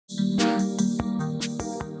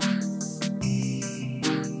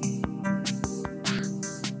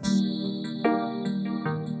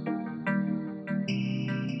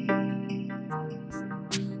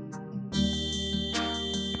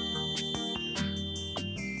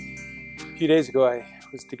few days ago, I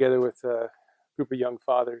was together with a group of young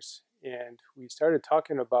fathers, and we started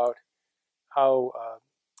talking about how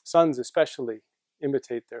sons especially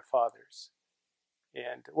imitate their fathers.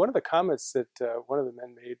 And one of the comments that one of the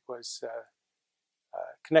men made was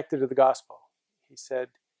connected to the gospel. He said,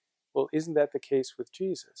 well, isn't that the case with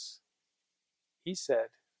Jesus? He said,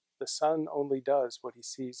 the son only does what he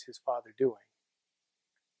sees his father doing.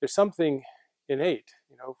 There's something innate,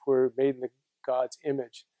 if we're made in God's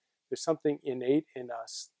image, there's something innate in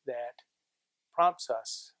us that prompts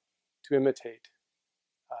us to imitate.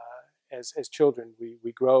 As children,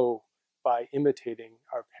 we grow by imitating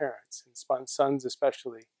our parents, and sons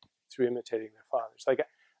especially through imitating their fathers. Like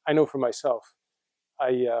I know for myself,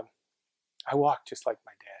 I walk just like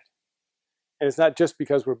my dad, and it's not just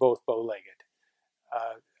because we're both bow-legged.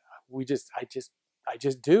 I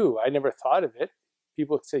just do. I never thought of it.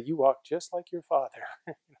 People would say, "You walk just like your father."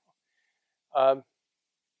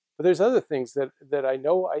 But there's other things that I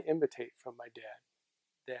know I imitate from my dad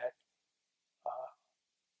that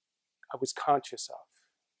I was conscious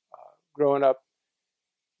of. Growing up,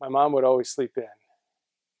 my mom would always sleep in,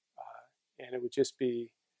 and it would just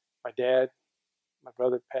be my dad, my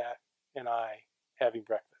brother Pat, and I having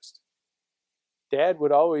breakfast. Dad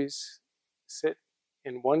would always sit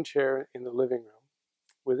in one chair in the living room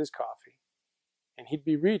with his coffee, and he'd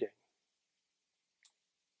be reading.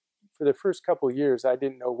 For the first couple of years, I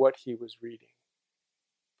didn't know what he was reading.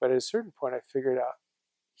 But at a certain point, I figured out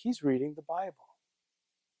he's reading the Bible.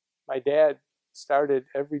 My dad started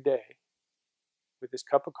every day with his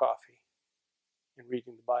cup of coffee and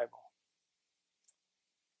reading the Bible.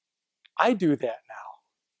 I do that now.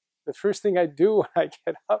 The first thing I do when I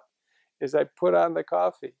get up is I put on the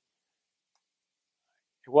coffee.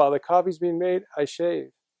 While the coffee's being made, I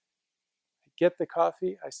shave. I get the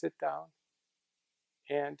coffee, I sit down,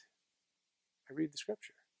 and I read the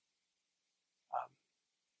scripture.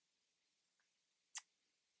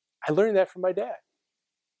 I learned that from my dad.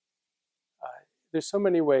 There's so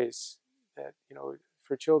many ways that,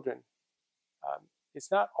 for children,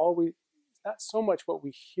 it's not so much what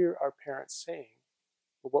we hear our parents saying,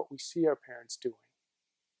 but what we see our parents doing.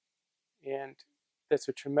 And that's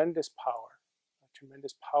a tremendous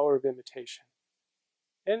power of imitation.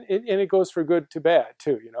 And it goes for good to bad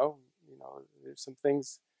too, there's some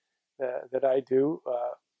things that I do,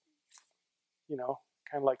 kind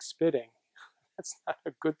of like spitting. That's not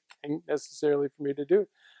a good thing necessarily for me to do.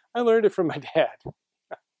 I learned it from my dad.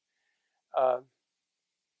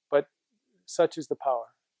 But such is the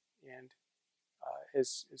power. And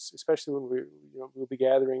especially when we'll be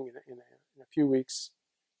gathering in a few weeks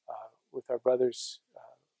with our brothers,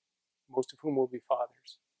 most of whom will be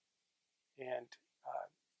fathers. And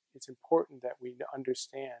it's important that we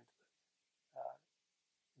understand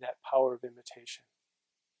that power of imitation,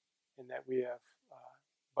 and that we have,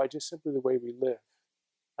 by just simply the way we live,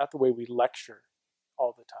 not the way we lecture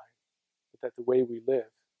all the time, but that the way we live,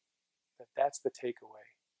 that's the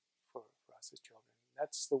takeaway for us as children.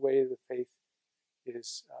 That's the way the faith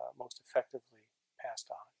is most effectively passed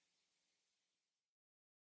on.